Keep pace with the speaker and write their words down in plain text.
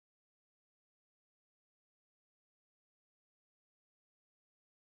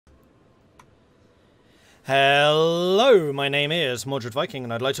Hello, my name is Mordred Viking,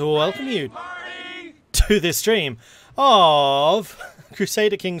 and I'd like to welcome you to this stream of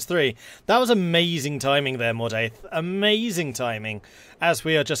Crusader Kings III. That was amazing timing there, Mordred. Amazing timing, as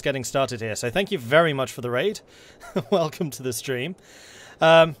we are just getting started here. So thank you very much for the raid. Welcome to the stream.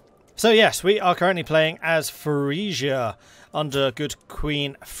 So yes, we are currently playing as Frisia, under good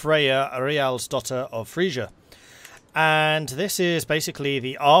Queen Freya, Real's daughter of Frisia. And this is basically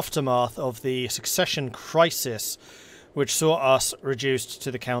the aftermath of the succession crisis, which saw us reduced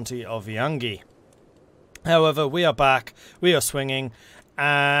to the county of Yangi. However, we are back, we are swinging,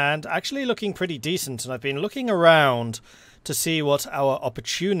 and actually looking pretty decent. And I've been looking around to see what our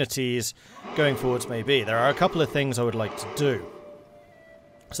opportunities going forwards may be. There are a couple of things I would like to do.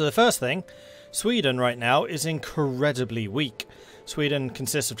 So the first thing, Sweden right now is incredibly weak. Sweden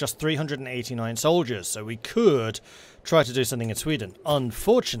consists of just 389 soldiers, so we could try to do something in Sweden.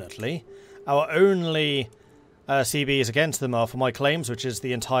 Unfortunately, our only CBs against them are for my claims, which is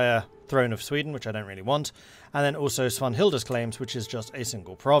the entire throne of Sweden, which I don't really want, and then also Svanhilda's claims, which is just a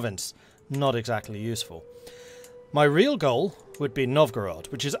single province. Not exactly useful. My real goal would be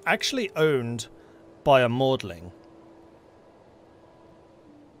Novgorod, which is actually owned by a Mordling.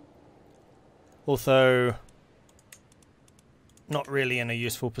 Although not really in a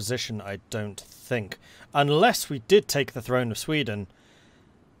useful position, I don't think. Unless we did take the throne of Sweden,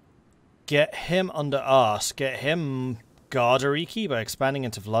 get him under us, get him Gardariki by expanding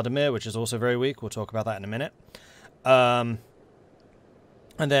into Vladimir, which is also very weak. We'll talk about that in a minute. And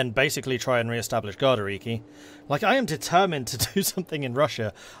then basically try and re-establish Gardariki. Like, I am determined to do something in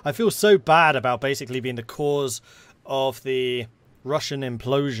Russia. I feel so bad about basically being the cause of the Russian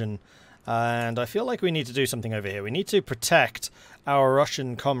implosion. And I feel like we need to do something over here. We need to protect our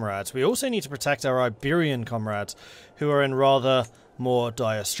Russian comrades. We also need to protect our Iberian comrades, who are in rather more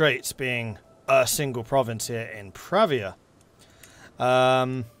dire straits, being a single province here in Pravia.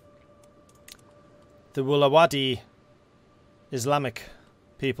 The Wulawadi Islamic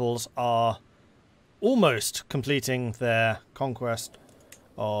peoples are almost completing their conquest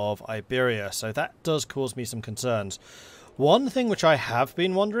of Iberia, so that does cause me some concerns. One thing which I have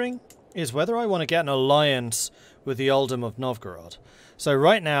been wondering is whether I want to get an alliance with the Earldom of Novgorod. So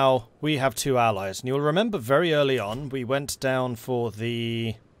right now, we have two allies. And you'll remember very early on, we went down for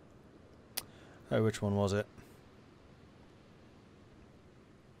the... Oh, which one was it?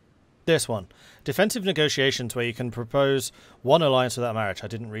 This one. Defensive negotiations, where you can propose one alliance without marriage. I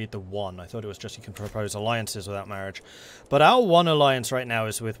didn't read the one. I thought it was just you can propose alliances without marriage. But our one alliance right now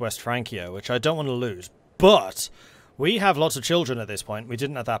is with West Francia, which I don't want to lose. But we have lots of children at this point. We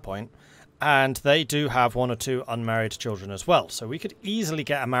didn't at that point. And they do have one or two unmarried children as well. So we could easily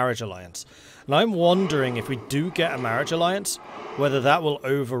get a marriage alliance. And I'm wondering if we do get a marriage alliance, whether that will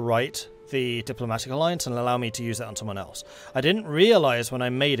overwrite the diplomatic alliance and allow me to use that on someone else. I didn't realize when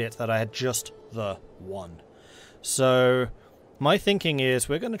I made it that I had just the one. So my thinking is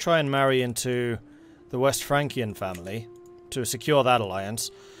we're going to try and marry into the West Francian family to secure that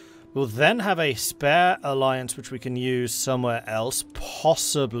alliance. We'll then have a spare alliance which we can use somewhere else,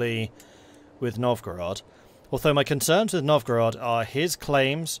 possibly with Novgorod. Although my concerns with Novgorod are his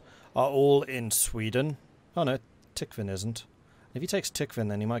claims are all in Sweden. Oh no, Tikvin isn't. If he takes Tikvin,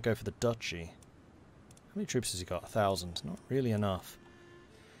 then he might go for the duchy. How many troops has he got? 1,000. Not really enough.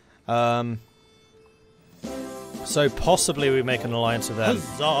 So possibly we make an alliance with them.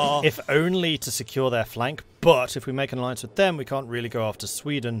 Huzzah! If only to secure their flank. But if we make an alliance with them, we can't really go after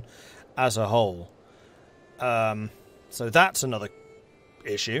Sweden as a whole. So that's another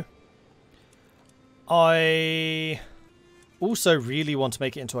issue. I also really want to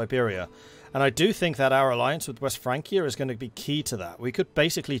make it into Iberia. And I do think that our alliance with West Francia is going to be key to that. We could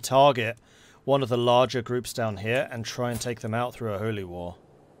basically target one of the larger groups down here and try and take them out through a holy war.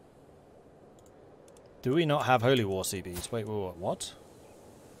 Do we not have holy war CBs? Wait, what?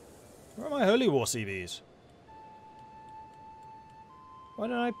 Where are my holy war CBs? Why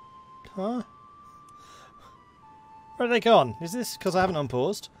don't I... Huh? Where are they gone? Is this because I haven't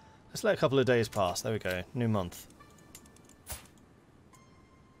unpaused? Let's let a couple of days pass. There we go. New month.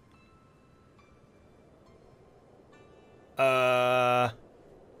 Are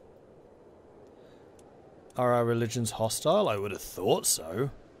our religions hostile? I would have thought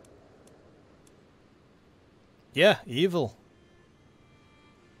so. Yeah, evil.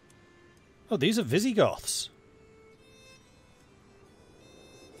 Oh, these are Visigoths.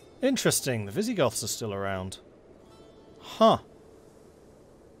 Interesting. The Visigoths are still around. Huh.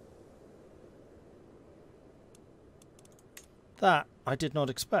 That I did not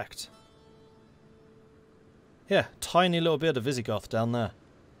expect. Yeah, tiny little bit of Visigoth down there.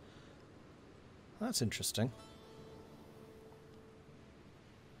 That's interesting.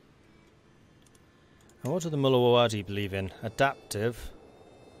 And what do the Mullawadi believe in? Adaptive.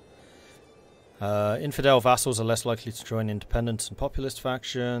 Infidel vassals are less likely to join independence and populist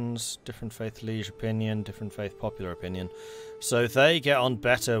factions. Different faith liege opinion, different faith popular opinion. So they get on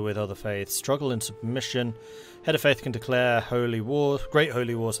better with other faiths. Struggle in submission. Head of faith can declare holy wars, great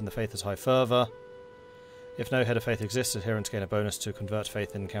holy wars, and the faith has high fervour. If no head of faith exists, adherents gain a bonus to convert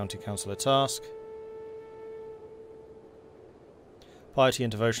faith in county councillor task. Piety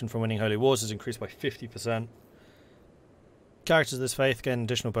and devotion from winning holy wars is increased by 50%. Characters of this faith get an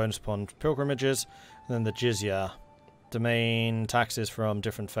additional bonus upon pilgrimages. And then the jizya, domain taxes from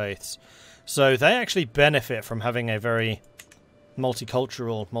different faiths. So they actually benefit from having a very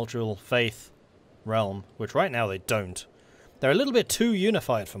multicultural faith realm, which right now they don't. They're a little bit too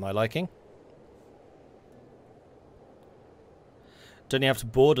unified for my liking. Don't you have to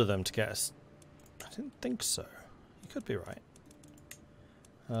border them to get us? I didn't think so. You could be right.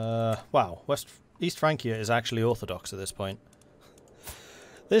 Wow, East Francia is actually Orthodox at this point.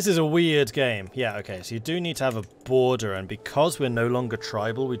 This is a weird game. Yeah, okay, so you do need to have a border, and because we're no longer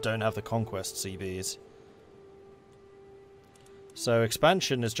tribal, we don't have the conquest CBs. So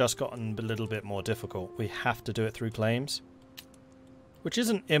expansion has just gotten a little bit more difficult. We have to do it through claims. Which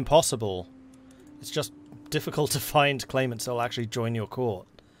isn't impossible. It's just difficult to find claimants that will actually join your court.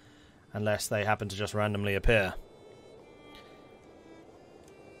 Unless they happen to just randomly appear.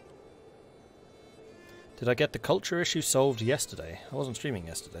 Did I get the culture issue solved yesterday? I wasn't streaming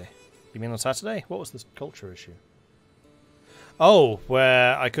yesterday. You mean on Saturday? What was the culture issue? Oh,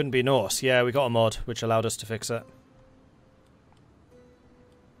 where I couldn't be Norse. Yeah, we got a mod which allowed us to fix it.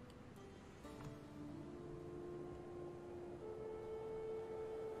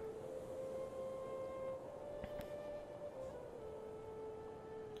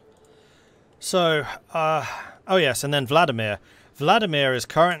 So, oh yes, and then Vladimir. Vladimir is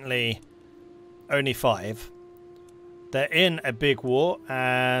currently only 5. They're in a big war,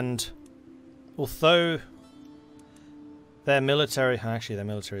 and although their military... Actually, their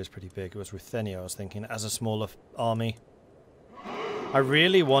military is pretty big. It was Ruthenia, I was thinking, as a smaller army. I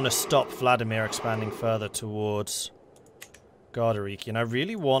really want to stop Vladimir expanding further towards Gardariki, and I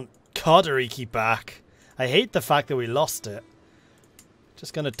really want Gardariki back. I hate the fact that we lost it.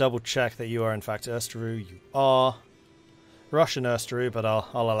 Just going to double check that you are in fact Ersteru. You are Russian Ersteru, but I'll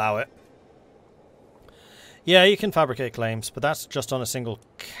allow it. Yeah, you can fabricate claims, but that's just on a single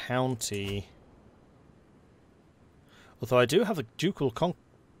county. Although I do have a ducal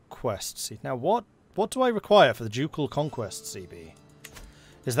conquest CB. Now, what do I require for the ducal conquest CB?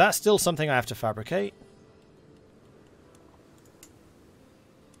 Is that still something I have to fabricate?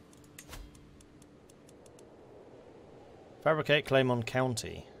 Fabricate claim on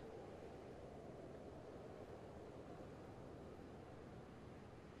county.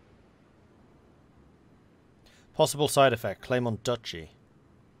 Possible side effect, claim on duchy.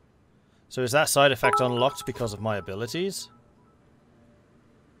 So is that side effect unlocked because of my abilities?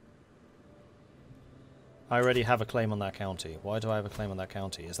 I already have a claim on that county. Why do I have a claim on that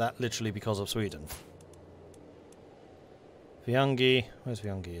county? Is that literally because of Sweden? Viangi. Where's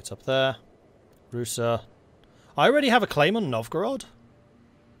Viangi? It's up there. Rusa. I already have a claim on Novgorod?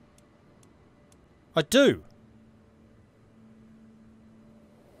 I do.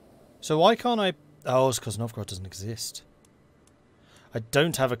 So why can't I... Oh, it's because Novgorod doesn't exist. I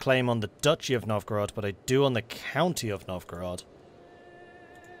don't have a claim on the Duchy of Novgorod, but I do on the County of Novgorod.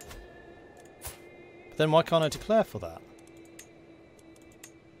 But then why can't I declare for that?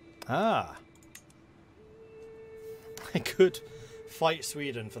 Ah. I could fight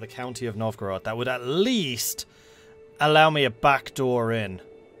Sweden for the County of Novgorod. That would at least allow me a backdoor in.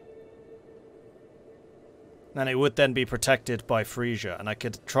 And it would then be protected by Frisia. And I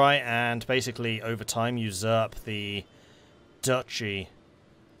could try and basically, over time, usurp the Duchy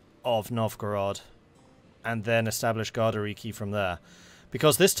of Novgorod. And then establish Gardariki from there.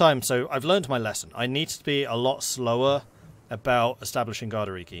 Because this time, so I've learned my lesson. I need to be a lot slower about establishing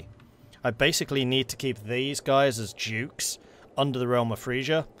Gardariki. I basically need to keep these guys as dukes under the realm of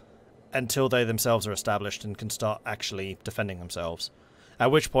Frisia until they themselves are established and can start actually defending themselves. At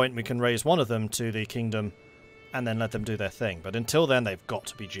which point we can raise one of them to the kingdom and then let them do their thing. But until then, they've got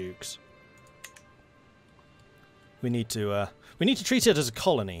to be dukes. We need to treat it as a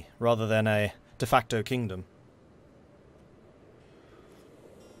colony rather than a de facto kingdom.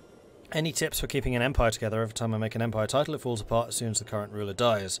 Any tips for keeping an empire together? Every time I make an empire title, it falls apart as soon as the current ruler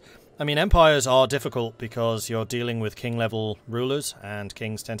dies. I mean, empires are difficult because you're dealing with king-level rulers, and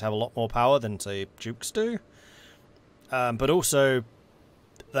kings tend to have a lot more power than, say, dukes do. But also,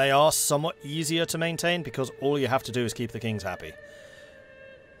 they are somewhat easier to maintain because all you have to do is keep the kings happy.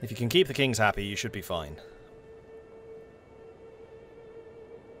 If you can keep the kings happy, you should be fine.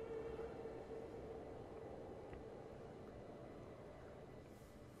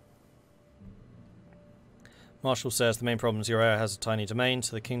 Marshall says the main problem is your heir has a tiny domain,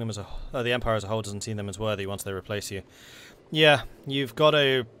 so the kingdom as a the empire as a whole doesn't see them as worthy once they replace you. Yeah, you've got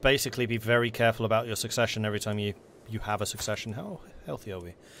to basically be very careful about your succession every time you have a succession. How healthy are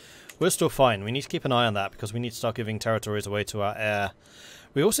we? We're still fine. We need to keep an eye on that because we need to start giving territories away to our heir.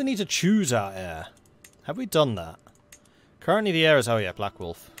 We also need to choose our heir. Have we done that? Currently the heir is, oh yeah, Black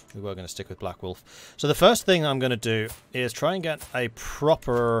Wolf. We were going to stick with Black Wolf. So the first thing I'm going to do is try and get a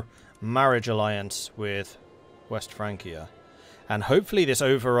proper marriage alliance with West Francia. And hopefully this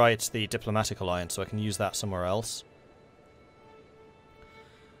overwrites the diplomatic alliance so I can use that somewhere else.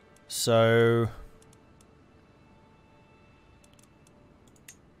 So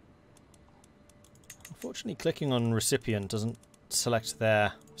unfortunately clicking on recipient doesn't select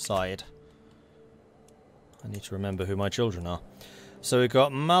their side. I need to remember who my children are. So we've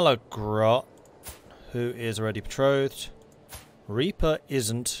got Malagrot, who is already betrothed. Reaper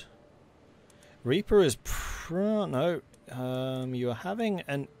isn't. Reaper is no. You are having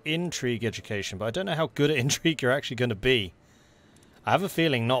an intrigue education, but I don't know how good at intrigue you're actually going to be. I have a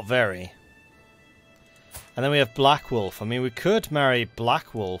feeling not very. And then we have Black Wolf. I mean, we could marry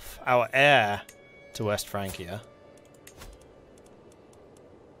Black Wolf, our heir, to West Francia.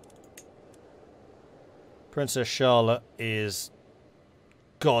 Princess Charlotte is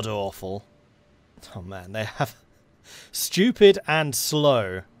god-awful. Oh man, they have stupid and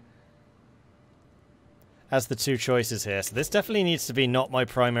slow as the two choices here. So this definitely needs to be not my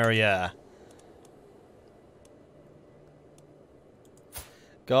primary heir.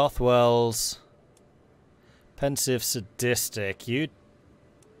 Garth Wells. Pensive, sadistic. You'd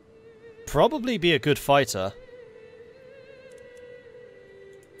probably be a good fighter.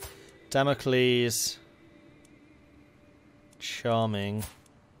 Damocles. Charming.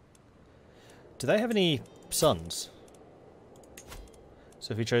 Do they have any sons?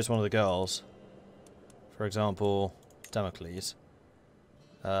 So if he chose one of the girls, for example, Damocles,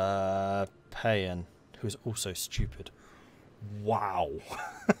 Payan, who is also stupid. Wow.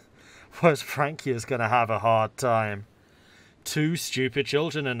 Whereas Frankie is going to have a hard time. 2 stupid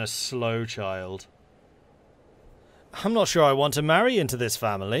children and a slow child. I'm not sure I want to marry into this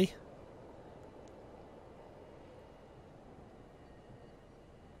family.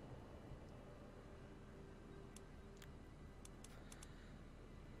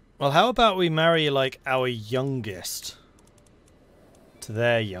 Well, how about we marry, like, our youngest to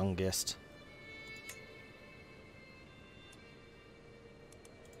their youngest?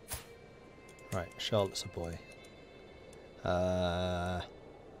 Right, Charlotte's a boy.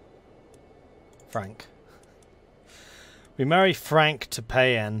 Frank. We marry Frank to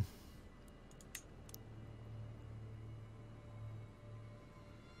Payan.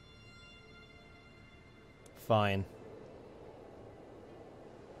 Fine.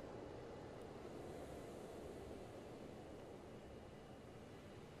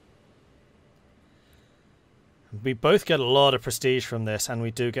 We both get a lot of prestige from this, and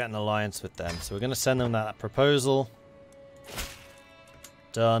we do get an alliance with them. So we're going to send them that proposal.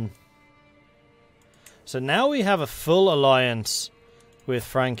 Done. So now we have a full alliance with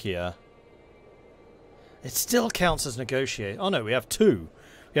Francia. It still counts as negotiate. Oh no, we have 2.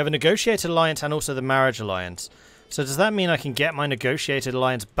 We have a negotiated alliance and also the marriage alliance. So does that mean I can get my negotiated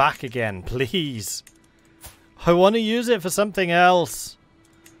alliance back again, please? I want to use it for something else.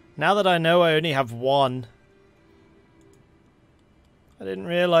 Now that I know I only have 1. I didn't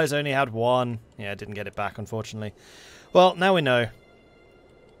realise I only had 1. Yeah, I didn't get it back, unfortunately. Well, now we know.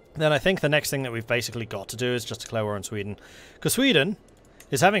 Then I think the next thing that we've basically got to do is just declare war on Sweden. Because Sweden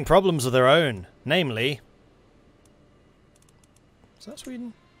is having problems of their own. Namely... Is that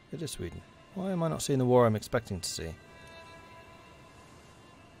Sweden? It is Sweden. Why am I not seeing the war I'm expecting to see?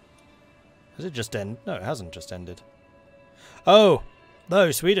 Has it just ended? No, it hasn't just ended. Oh! No,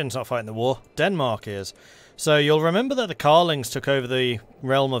 Sweden's not fighting the war. Denmark is. So you'll remember that the Carlings took over the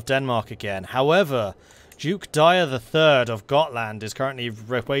realm of Denmark again. However, Duke Dyer III of Gotland is currently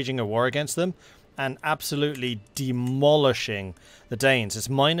waging a war against them and absolutely demolishing the Danes. It's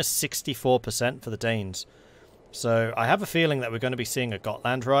minus 64% for the Danes. So I have a feeling that we're going to be seeing a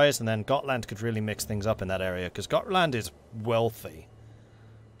Gotland rise, and then Gotland could really mix things up in that area because Gotland is wealthy.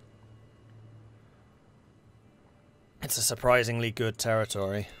 It's a surprisingly good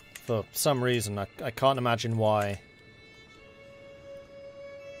territory. For some reason, I can't imagine why.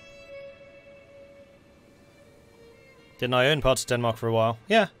 Didn't I own parts of Denmark for a while?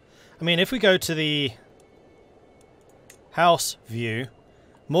 Yeah. I mean, if we go to the house view,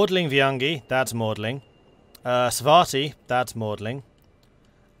 Mordling Viangi, that's Mordling. Svati, that's Mordling.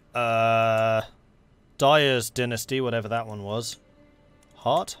 Dyer's dynasty, whatever that one was.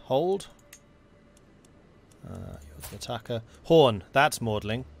 Heart? Hold? You're the attacker. Horn, that's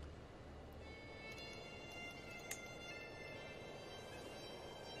Mordling.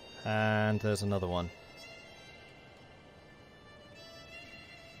 And there's another one.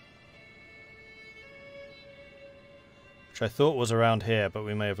 Which I thought was around here, but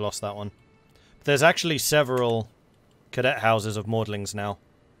we may have lost that one. But there's actually several cadet houses of Mordlings now.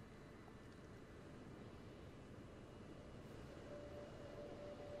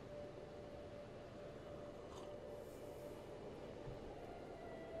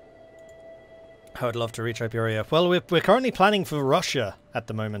 I would love to reach Iberia. Well, we're currently planning for Russia at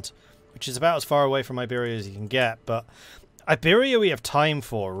the moment, which is about as far away from Iberia as you can get, but Iberia we have time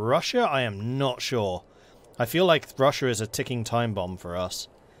for. Russia, I am not sure. I feel like Russia is a ticking time bomb for us.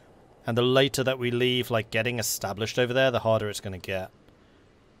 And the later that we leave, like, getting established over there, the harder it's going to get.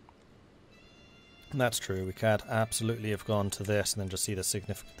 And that's true. We could absolutely have gone to this and then just see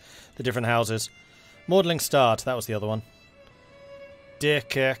the different houses. Mordling Start, that was the other one.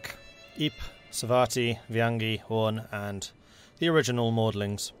 Dirkirk, Yp, Savati, Viangi, Horn, and the original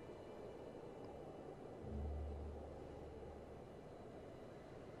Mordlings.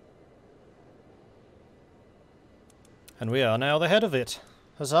 And we are now the head of it.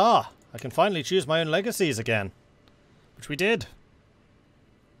 Huzzah! I can finally choose my own legacies again. Which we did.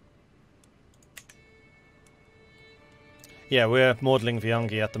 Yeah, we're Mordling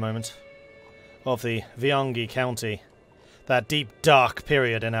Viangi at the moment. Of the Viangi County. That deep, dark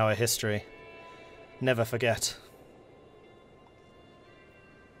period in our history. Never forget.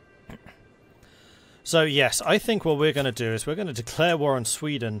 So yes, I think what we're going to do is we're going to declare war on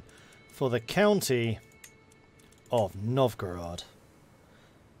Sweden for the county of Novgorod.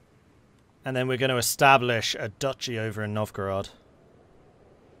 And then we're going to establish a duchy over in Novgorod.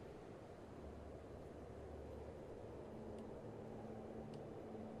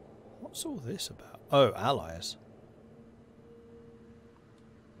 What's all this about? Oh, allies.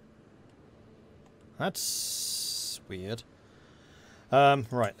 That's weird.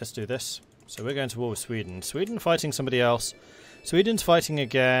 Right, let's do this. So we're going to war with Sweden. Sweden fighting somebody else. Sweden's fighting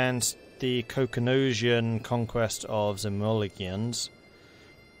against the Kokonosian conquest of Zamogians.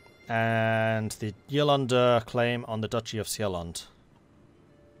 And the Jylanda claim on the Duchy of Sjælland.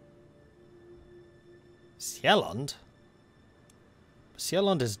 Sjælland?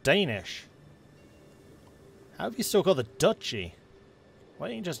 Sjælland is Danish. How have you still got the duchy? Why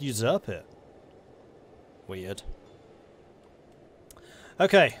don't you just usurp it? Weird.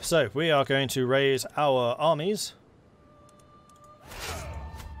 Okay, so we are going to raise our armies.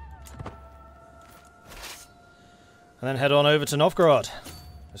 And then head on over to Novgorod.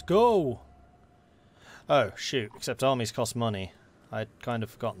 Let's go! Oh, shoot. Except armies cost money. I'd kind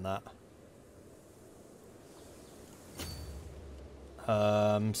of forgotten that.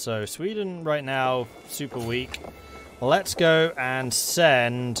 So Sweden right now, super weak. Let's go and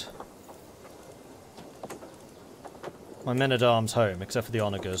send my men-at-arms home, except for the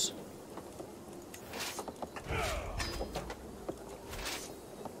onagers.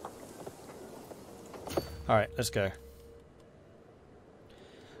 Alright, let's go.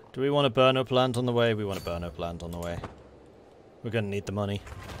 Do we want to burn up land on the way? We want to burn up land on the way. We're going to need the money.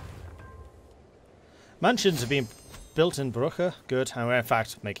 Mansions are being built in Brugge. Good. And we're in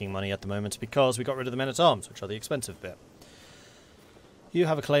fact making money at the moment because we got rid of the men-at-arms, which are the expensive bit. You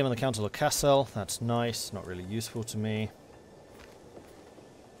have a claim on the Count of Gotland. That's nice. Not really useful to me.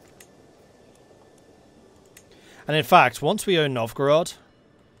 And in fact, once we own Novgorod,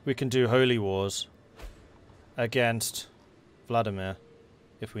 we can do holy wars against Vladimir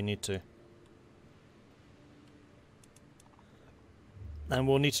if we need to. And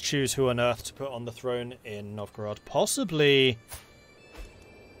we'll need to choose who on earth to put on the throne in Novgorod. Possibly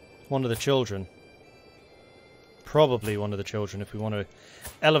one of the children. Probably one of the children if we want to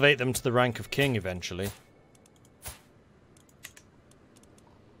elevate them to the rank of king eventually.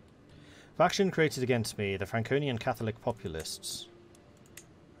 Faction created against me, the Franconian Catholic Populists.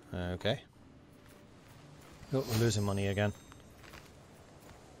 Okay. Oh, we're losing money again.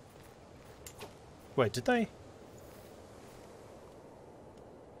 Wait, did they?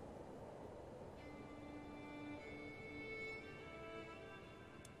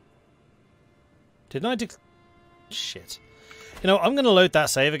 Didn't I shit. You know, I'm going to load that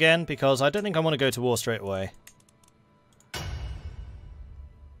save again because I don't think I want to go to war straight away.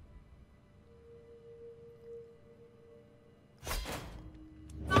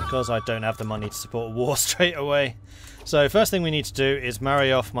 because I don't have the money to support a war straight away. So first thing we need to do is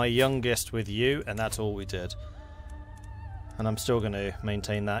marry off my youngest with you, and that's all we did. And I'm still going to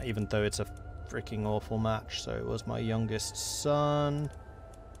maintain that, even though it's a freaking awful match. So it was my youngest son.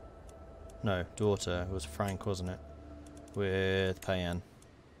 No, daughter. It was Frank, wasn't it? With Payan.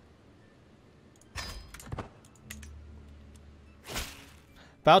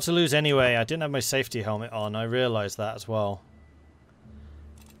 About to lose anyway. I didn't have my safety helmet on. I realised that as well.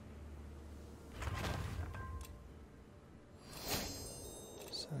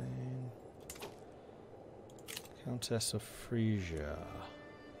 Same. Countess of Frisia.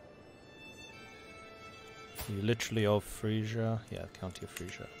 Are you literally of Frisia? Yeah, County of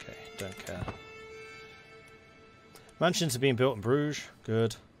Frisia. Okay, don't care. Mansions are being built in Bruges.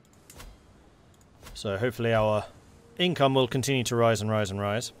 Good. So hopefully our income will continue to rise and rise and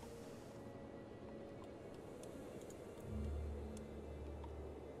rise.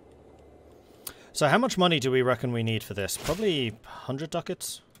 So how much money do we reckon we need for this? Probably 100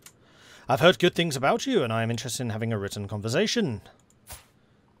 ducats? I've heard good things about you, and I am interested in having a written conversation.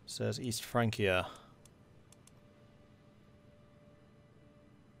 Says East Francia.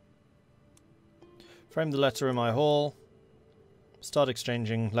 Frame the letter in my hall. Start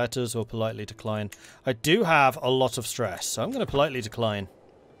exchanging letters or politely decline. I do have a lot of stress, so I'm going to politely decline.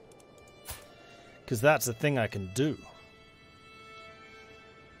 Because that's the thing I can do.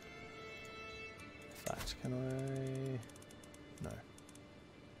 In fact, can I... No.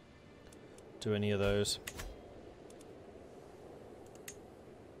 Do any of those.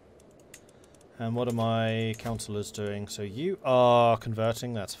 And what are my councillors doing? So you are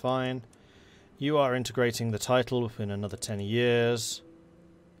converting, that's fine. You are integrating the title within another 10 years.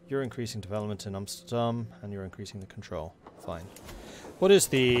 You're increasing development in Amsterdam, and you're increasing the control. Fine. What is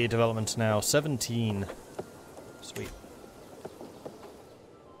the development now? 17. Sweet.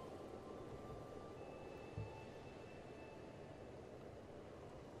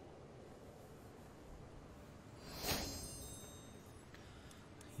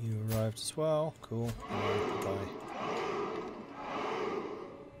 You arrived as well. Cool. Goodbye.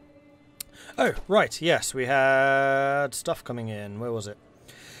 Oh, right, yes, we had stuff coming in. Where was it?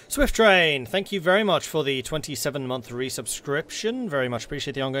 Swift Train, thank you very much for the 27-month resubscription. Very much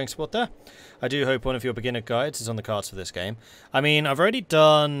appreciate the ongoing support there. I do hope one of your beginner guides is on the cards for this game. I mean, I've already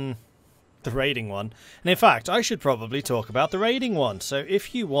done the raiding one. And in fact, I should probably talk about the raiding one. So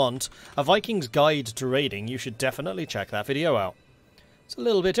if you want a Vikings guide to raiding, you should definitely check that video out. It's a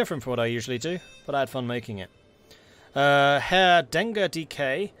little bit different from what I usually do, but I had fun making it. Herr Denga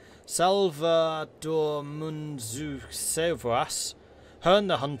DK... Salvador Munzusevas, Hearn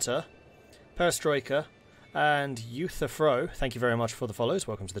the Hunter, Perestroika, and Youth Afro. Thank you very much for the follows.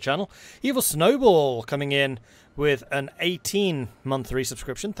 Welcome to the channel. Evil Snowball coming in with an 18-month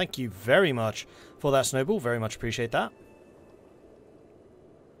resubscription. Thank you very much for that, Snowball. Very much appreciate that.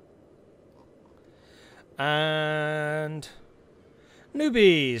 And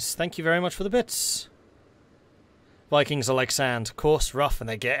Newbies, thank you very much for the bits. Vikings are like sand, coarse, rough, and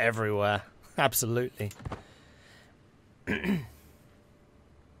they get everywhere. Absolutely. And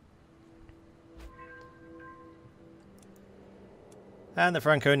the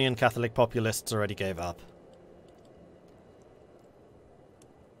Franconian Catholic populists already gave up.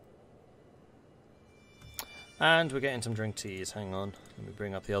 And we're getting some drink teas. Hang on. Let me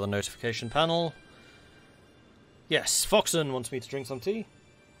bring up the other notification panel. Yes, Foxen wants me to drink some tea.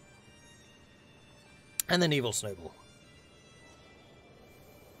 And then Evil Snowball.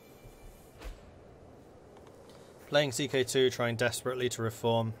 Playing CK2, trying desperately to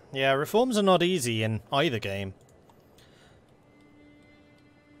reform. Yeah, reforms are not easy in either game.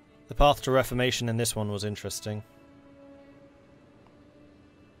 The path to reformation in this one was interesting.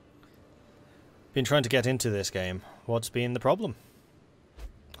 Been trying to get into this game. What's been the problem?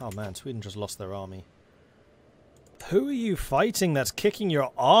 Oh man, Sweden just lost their army. Who are you fighting that's kicking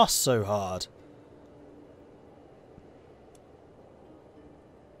your arse so hard?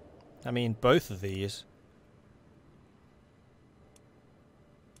 I mean, both of these.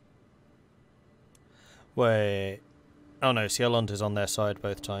 Wait. Oh no, Sjelland is on their side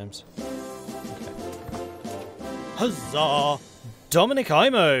both times. Okay. Huzzah! Dominic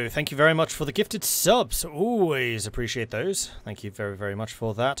Imo, thank you very much for the gifted subs. Always appreciate those. Thank you very, very much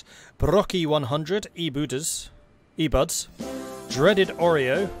for that. Brocky100, Ebuds, Dreaded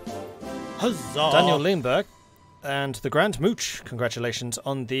Oreo, Huzzah! Daniel Lindberg, and the Grand Mooch. Congratulations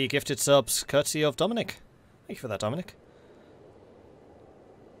on the gifted subs, courtesy of Dominic. Thank you for that, Dominic.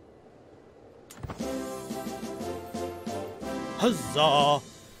 Huzzah!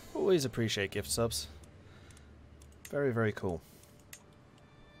 Always appreciate gift subs. Very, very cool.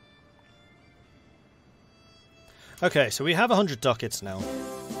 Okay, so we have 100 ducats now.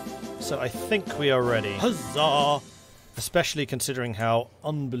 So I think we are ready. Huzzah! Especially considering how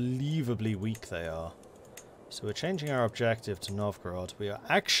unbelievably weak they are. So we're changing our objective to Novgorod. We are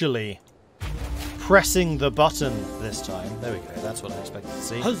actually pressing the button this time. There we go, that's what I expected to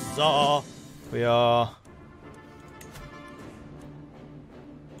see. Huzzah! We are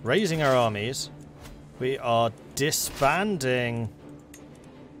raising our armies. We are disbanding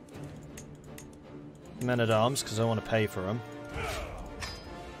men-at-arms because I want to pay for them.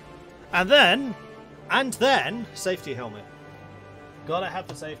 And then, safety helmet. Gotta have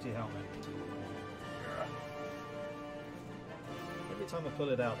the safety helmet. Every time I pull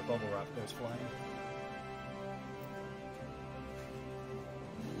it out, the bubble wrap goes flying.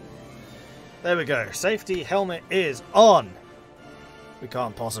 There we go. Safety helmet is on. We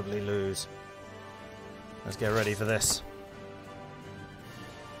can't possibly lose. Let's get ready for this.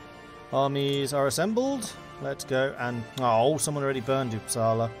 Armies are assembled. Let's go and... Oh, someone already burned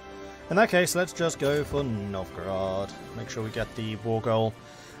Uppsala. In that case, let's just go for Novgorod. Make sure we get the war goal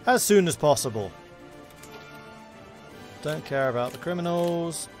as soon as possible. Don't care about the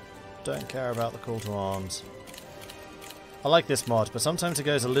criminals. Don't care about the call to arms. I like this mod, but sometimes it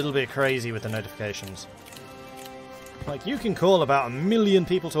goes a little bit crazy with the notifications. Like, you can call about 1 million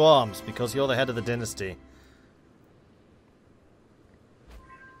people to arms because you're the head of the dynasty.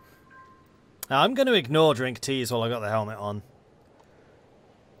 Now, I'm going to ignore drink teas while I got the helmet on.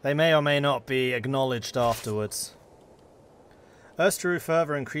 They may or may not be acknowledged afterwards. Österru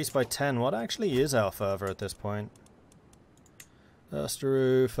fervor increased by 10. What actually is our fervor at this point?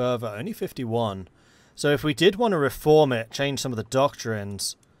 Österru fervor, only 51. So if we did want to reform it, change some of the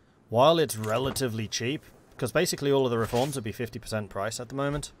doctrines, while it's relatively cheap, because basically all of the reforms would be 50% price at the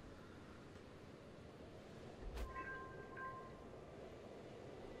moment.